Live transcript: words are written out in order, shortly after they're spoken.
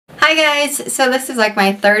Hi guys! So this is like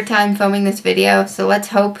my third time filming this video, so let's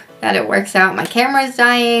hope that it works out. My camera is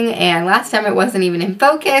dying and last time it wasn't even in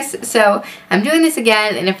focus, so I'm doing this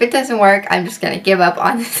again, and if it doesn't work, I'm just gonna give up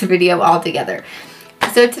on this video altogether.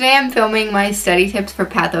 So today I'm filming my study tips for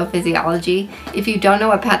pathophysiology. If you don't know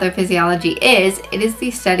what pathophysiology is, it is the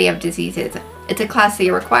study of diseases. It's a class that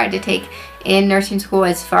you're required to take in nursing school.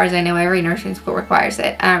 As far as I know, every nursing school requires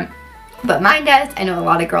it. But mine does. I know a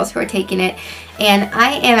lot of girls who are taking it, and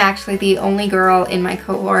I am actually the only girl in my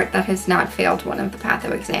cohort that has not failed one of the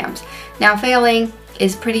patho exams. Now, failing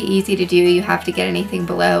is pretty easy to do. You have to get anything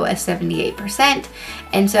below a 78%,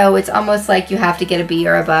 and so it's almost like you have to get a B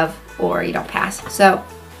or above or you don't pass. So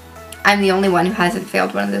I'm the only one who hasn't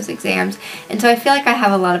failed one of those exams, and so I feel like I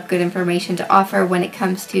have a lot of good information to offer when it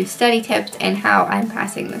comes to study tips and how I'm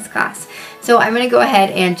passing this class. So I'm going to go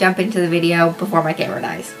ahead and jump into the video before my camera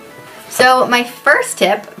dies. So my first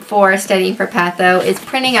tip for studying for patho is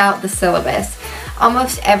printing out the syllabus.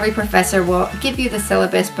 Almost every professor will give you the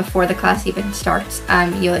syllabus before the class even starts.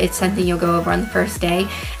 It's something you'll go over on the first day,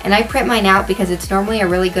 and I print mine out because it's normally a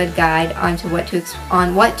really good guide on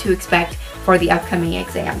what to expect for the upcoming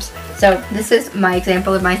exams. So this is my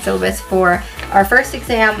example of my syllabus for our first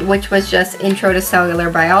exam, which was just Intro to Cellular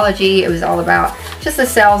Biology. It was all about just the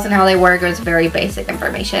cells and how they work. It was very basic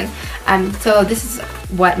information. So this is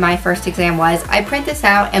what my first exam was. I print this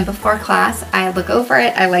out, and before class I look over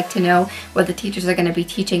it. I like to know what the teachers are going to be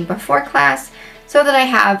teaching before class so that I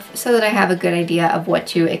have a good idea of what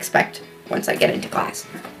to expect once I get into class.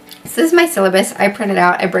 So this is my syllabus. I print it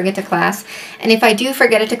out, I bring it to class, and if I do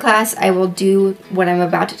forget it to class, I will do what I'm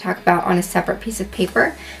about to talk about on a separate piece of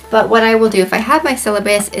paper. But what I will do if I have my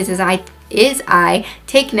syllabus is I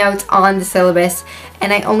take notes on the syllabus,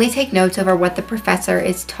 and I only take notes over what the professor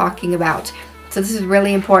is talking about. So this is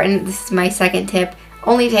really important. This is my second tip.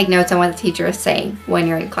 Only take notes on what the teacher is saying when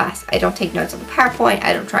you're in class. I don't take notes on the PowerPoint.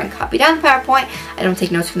 I don't try and copy down the PowerPoint. I don't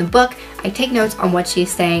take notes from the book. I take notes on what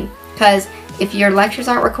she's saying, because if your lectures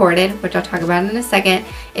aren't recorded, which I'll talk about in a second,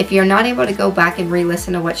 if you're not able to go back and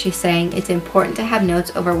re-listen to what she's saying, it's important to have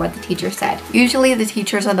notes over what the teacher said. Usually the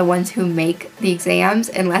teachers are the ones who make the exams,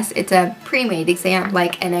 unless it's a pre-made exam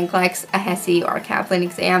like an NCLEX, a HESI, or a Kaplan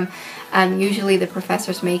exam. Usually the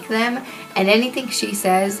professors make them, and anything she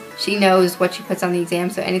says, she knows what she puts on the exam,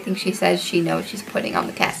 so anything she says, she knows she's putting on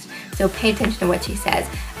the test. So pay attention to what she says,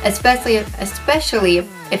 especially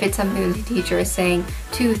if it's something the teacher is saying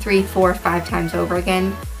 2, 3, 4, 5 times over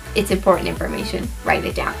again. It's important information. Write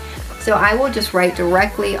it down. So I will just write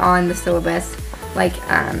directly on the syllabus, like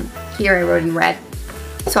here I wrote in red.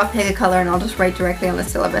 So I'll pick a color and I'll just write directly on the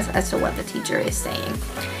syllabus as to what the teacher is saying.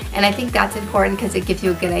 And I think that's important because it gives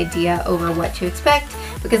you a good idea over what to expect,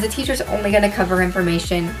 because the teacher's only going to cover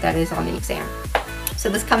information that is on the exam. So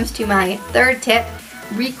this comes to my third tip: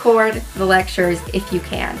 record the lectures if you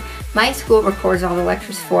can. My school records all the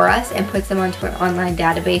lectures for us and puts them onto an online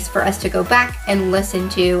database for us to go back and listen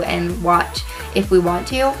to and watch if we want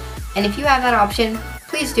to. And if you have that option,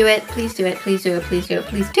 please do it, please do it, please do it, please do it,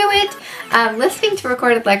 please do it. Listening to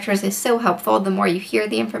recorded lectures is so helpful. The more you hear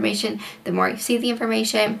the information, the more you see the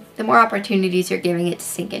information, the more opportunities you're giving it to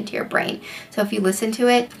sink into your brain. So if you listen to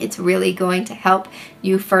it, it's really going to help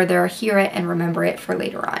you further hear it and remember it for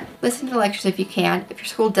later on. Listen to lectures if you can. If your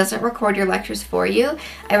school doesn't record your lectures for you,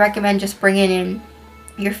 I recommend just bringing in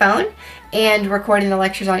your phone and recording the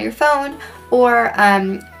lectures on your phone, or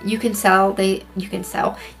you can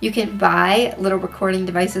buy little recording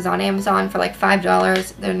devices on Amazon for like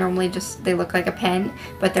 $5. They're normally they look like a pen,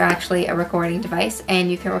 but they're actually a recording device,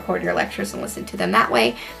 and you can record your lectures and listen to them that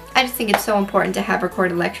way. I just think it's so important to have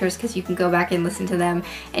recorded lectures because you can go back and listen to them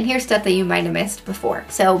and hear stuff that you might have missed before.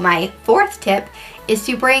 So my fourth tip is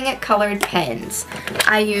to bring colored pens.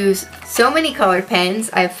 I use so many colored pens.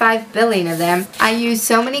 I have 5 billion of them. I use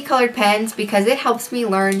so many colored pens because it helps me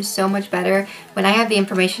learn so much better when I have the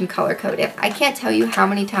information color-coded. I can't tell you how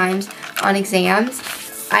many times on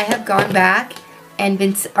exams I have gone back and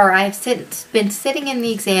been sitting in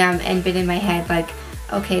the exam and been in my head like,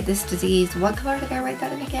 okay, this disease, what color did I write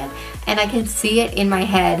that in again? And I can see it in my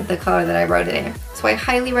head, the color that I wrote it in. So I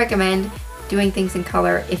highly recommend doing things in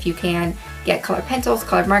color if you can. Get colored pencils,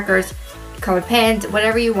 colored markers, colored pens,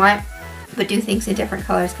 whatever you want, but do things in different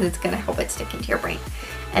colors because it's going to help it stick into your brain.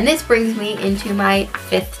 And this brings me into my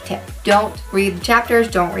fifth tip. Don't read the chapters,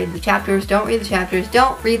 don't read the chapters, don't read the chapters,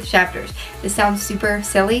 don't read the chapters. This sounds super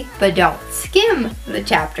silly, but don't. Skim the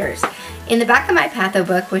chapters. In the back of my patho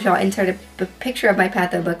book, which I'll insert a picture of my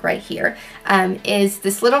patho book right here, is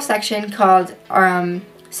this little section called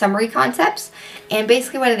Summary Concepts. And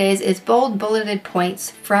basically what it is bold bulleted points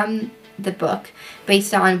from the book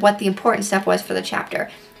based on what the important stuff was for the chapter.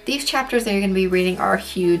 These chapters that you're going to be reading are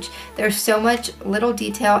huge. There's so much little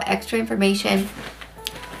detail, extra information.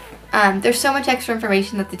 There's so much extra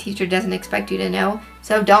information that the teacher doesn't expect you to know,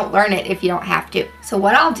 so don't learn it if you don't have to. So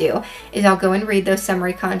what I'll do is I'll go and read those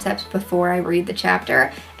summary concepts before I read the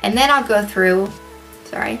chapter, and then I'll go through,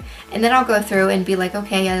 and be like,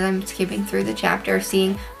 okay, as I'm skipping through the chapter,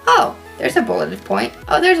 seeing, oh, there's a bulleted point,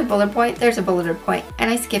 oh, there's a bulleted point, there's a bulleted point, and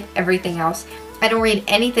I skip everything else. I don't read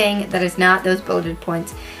anything that is not those bulleted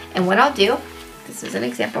points. And what I'll do, this is an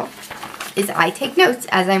example, is I take notes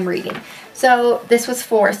as I'm reading. So this was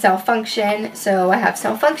for cell function. So I have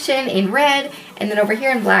cell function in red, and then over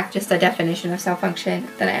here in black, just the definition of cell function.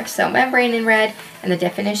 Then I have cell membrane in red and the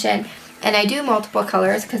definition. And I do multiple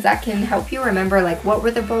colors because that can help you remember like what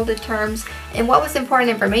were the bolded terms and what was important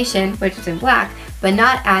information, which is in black, but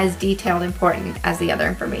not as detailed important as the other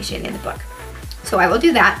information in the book. So I will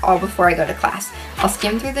do that all before I go to class. I'll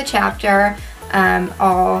skim through the chapter,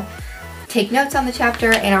 I'll take notes on the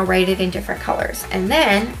chapter, and I'll write it in different colors. And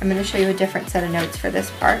then I'm going to show you a different set of notes for this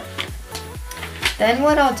part. Then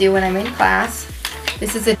what I'll do when I'm in class,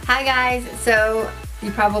 hi guys, so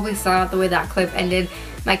you probably saw the way that clip ended.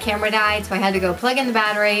 My camera died, so I had to go plug in the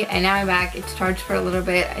battery, and now I'm back. It's charged for a little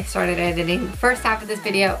bit. I started editing the first half of this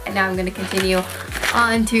video, and now I'm going to continue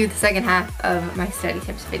on to the second half of my study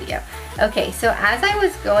tips video. Okay, so as I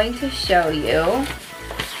was going to show you,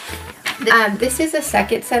 this is a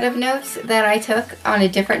second set of notes that I took on a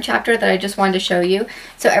different chapter that I just wanted to show you.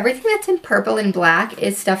 So everything that's in purple and black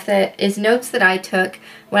is stuff that is notes that I took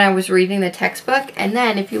when I was reading the textbook. And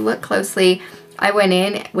then if you look closely, I went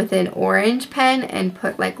in with an orange pen and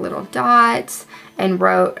put like little dots and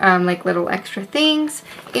wrote like little extra things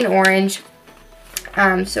in orange.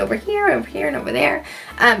 So over here, and over there.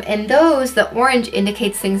 And the orange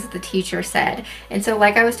indicates things that the teacher said. And so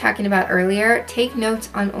like I was talking about earlier, take notes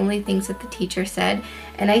on only things that the teacher said.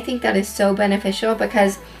 And I think that is so beneficial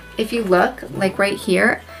because if you look, like right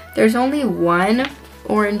here, there's only one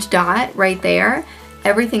orange dot right there.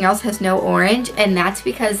 Everything else has no orange, and that's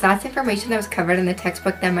because that's information that was covered in the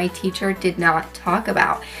textbook that my teacher did not talk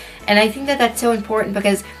about. And I think that that's so important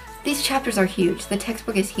because these chapters are huge. The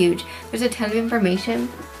textbook is huge. There's a ton of information.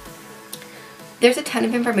 There's a ton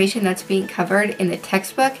of information that's being covered in the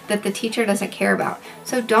textbook that the teacher doesn't care about.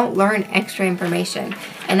 So don't learn extra information.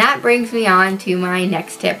 And that brings me on to my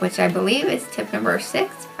next tip, which I believe is tip number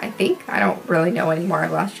 6, I think. I don't really know anymore. I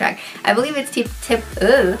lost track. I believe it's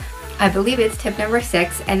tip number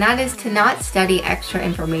 6, and that is to not study extra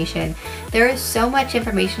information. There is so much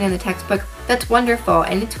information in the textbook that's wonderful,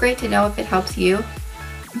 and it's great to know if it helps you,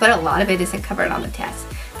 but a lot of it isn't covered on the test.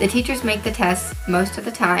 The teachers make the tests most of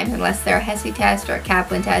the time, unless they're a HESI test or a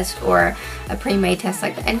Kaplan test or a pre-made test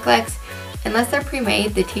like the NCLEX. Unless they're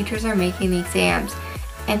pre-made, the teachers are making the exams,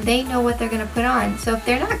 and they know what they're going to put on. So if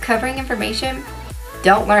they're not covering information,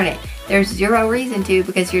 don't learn it. There's zero reason to,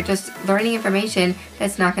 because you're just learning information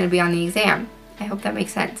that's not going to be on the exam. I hope that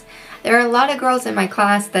makes sense. There are a lot of girls in my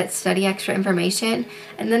class that study extra information,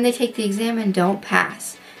 and then they take the exam and don't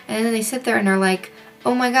pass. And then they sit there and are like,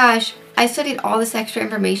 oh my gosh, I studied all this extra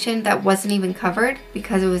information that wasn't even covered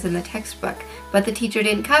because it was in the textbook. But the teacher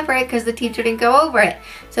didn't cover it because the teacher didn't go over it.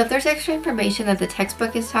 So if there's extra information that the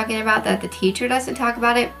textbook is talking about that the teacher doesn't talk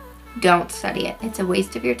about it, don't study it. It's a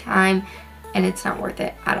waste of your time, and it's not worth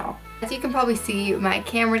it at all. As you can probably see, my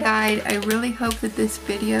camera died. I really hope that this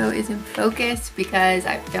video is in focus because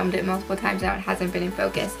I've filmed it multiple times now. It hasn't been in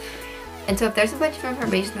focus. And so if there's a bunch of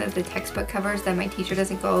information that the textbook covers that my teacher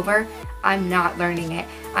doesn't go over, I'm not learning it.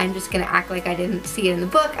 I'm just going to act like I didn't see it in the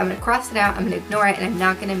book. I'm going to cross it out, I'm going to ignore it, and I'm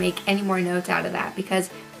not going to make any more notes out of that because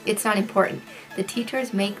it's not important. The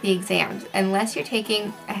teachers make the exams. Unless you're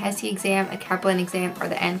taking a HESI exam, a Kaplan exam, or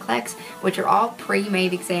the NCLEX, which are all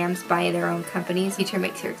pre-made exams by their own companies, the teacher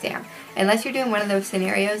makes your exam. Unless you're doing one of those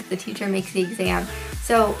scenarios, the teacher makes the exam.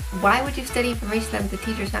 So why would you study information that the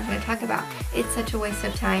teacher's not going to talk about? It's such a waste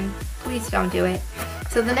of time. Please don't do it.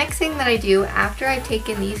 So the next thing that I do after I've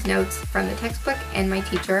taken these notes from the textbook and my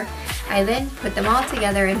teacher, I then put them all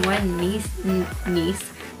together in one neat,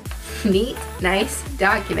 nice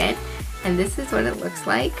document. And this is what it looks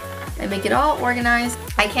like. I make it all organized.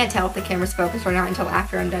 I can't tell if the camera's focused or not until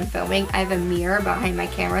after I'm done filming. I have a mirror behind my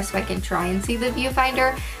camera so I can try and see the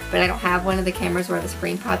viewfinder, but I don't have one of the cameras where the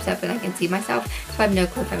screen pops up and I can see myself, so I have no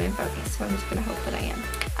clue if I'm in focus, so I'm just gonna hope that I am.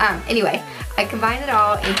 Anyway, I combine it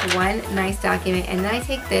all into one nice document, and then I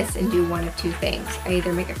take this and do one of two things. I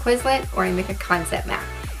either make a Quizlet or I make a concept map.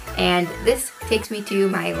 And this takes me to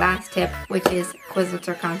my last tip, which is Quizlets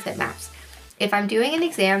or concept maps. If I'm doing an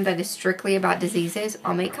exam that is strictly about diseases,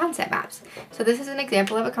 I'll make concept maps. So this is an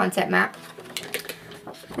example of a concept map.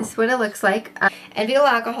 This is what it looks like. And fetal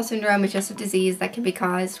alcohol syndrome is just a disease that can be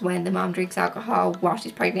caused when the mom drinks alcohol while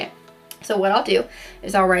she's pregnant. So what I'll do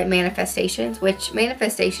is I'll write manifestations, which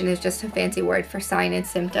manifestation is just a fancy word for sign and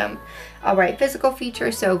symptom. I'll write physical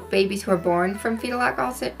features, so babies who are born from fetal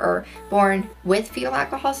alcohol or born with fetal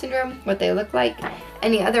alcohol syndrome, what they look like.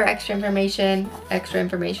 Any other extra information,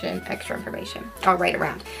 I'll write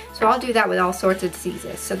around. So I'll do that with all sorts of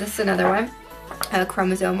diseases. So this is another one,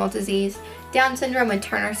 chromosomal disease. Down syndrome and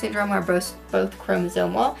Turner syndrome are both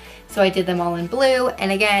chromosomal, so I did them all in blue.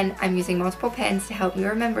 And again, I'm using multiple pens to help me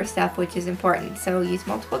remember stuff, which is important. So use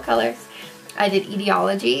multiple colors. I did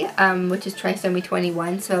etiology, which is trisomy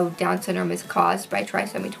 21. So Down syndrome is caused by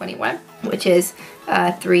trisomy 21, which is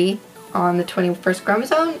 3 on the 21st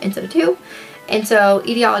chromosome instead of 2. And so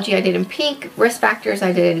etiology I did in pink. Risk factors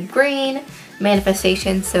I did in green.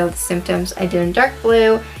 Manifestations, so the symptoms, I did in dark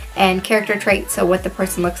blue. And character traits, so what the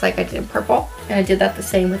person looks like, I did in purple. And I did that the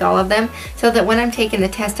same with all of them, so that when I'm taking the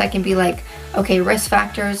test I can be like, okay, risk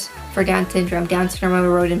factors for Down syndrome I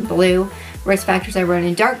wrote in blue, risk factors I wrote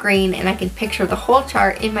in dark green, and I can picture the whole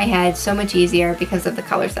chart in my head so much easier because of the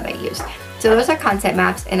colors that I used. So those are concept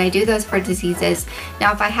maps, and I do those for diseases.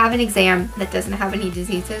 Now if I have an exam that doesn't have any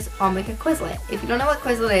diseases, I'll make a Quizlet. If you don't know what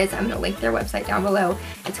Quizlet is, I'm going to link their website down below.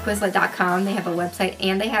 It's Quizlet.com. They have a website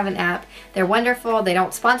and they have an app. They're wonderful. They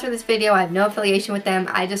don't sponsor this video. I have no affiliation with them.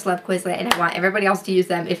 I just love Quizlet and I want everybody else to use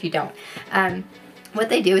them if you don't. What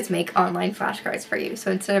they do is make online flashcards for you.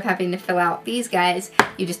 So instead of having to fill out these guys,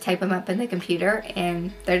 you just type them up in the computer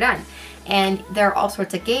and they're done. And there are all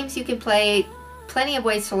sorts of games you can play. Plenty of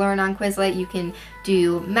ways to learn on Quizlet. You can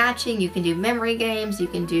do matching, you can do memory games, you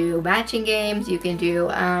can do matching games, you can do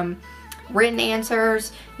written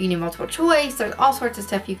answers, you can do multiple choice. There's all sorts of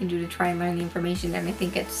stuff you can do to try and learn the information, and I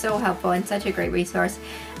think it's so helpful and such a great resource.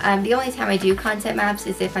 The only time I do concept maps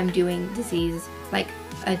is if I'm doing disease, like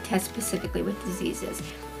a test specifically with diseases.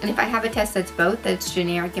 And if I have a test that's both, that's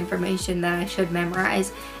generic information that I should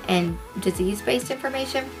memorize and disease-based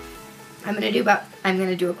information, I'm going to do both. I'm going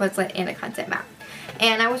to do a Quizlet and a concept map.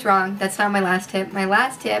 And I was wrong. That's not my last tip. My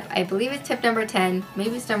last tip, I believe it's tip number 10.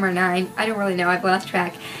 Maybe it's number 9. I don't really know. I've lost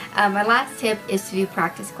track. My last tip is to do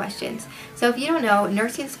practice questions. So if you don't know,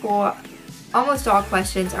 nursing school, almost all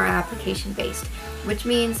questions are application based, which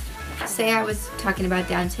means, say I was talking about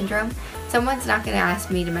Down syndrome, someone's not going to ask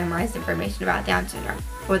me to memorize information about Down syndrome.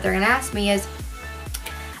 What they're going to ask me is,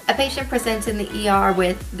 a patient presents in the ER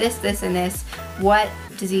with this, this, and this. What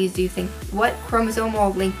disease do you think, what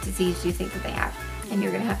chromosomal linked disease do you think that they have? And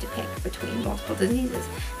you're going to have to pick between multiple diseases.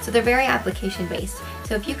 So they're very application based.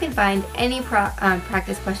 So if you can find any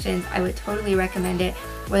practice questions, I would totally recommend it,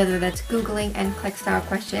 whether that's Googling NCLEX style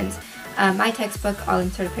questions. My textbook, I'll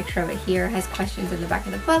insert a picture of it here, has questions in the back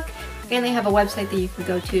of the book, and they have a website that you can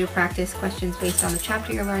go to practice questions based on the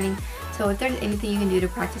chapter you're learning. So if there's anything you can do to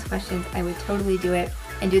practice questions, I would totally do it,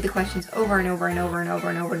 and do the questions over and over and over and over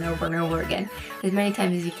and over and over and over again, as many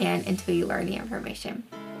times as you can until you learn the information.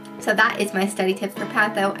 So that is my study tips for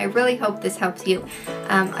Patho. I really hope this helps you.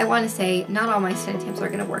 I want to say not all my study tips are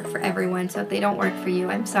going to work for everyone, so if they don't work for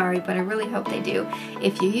you, I'm sorry, but I really hope they do.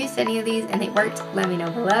 If you used any of these and they worked, let me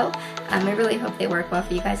know below. I really hope they work well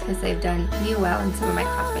for you guys because they've done me well and some of my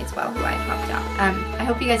classmates well who I helped out. I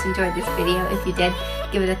hope you guys enjoyed this video. If you did,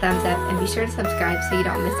 give it a thumbs up and be sure to subscribe so you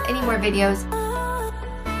don't miss any more videos.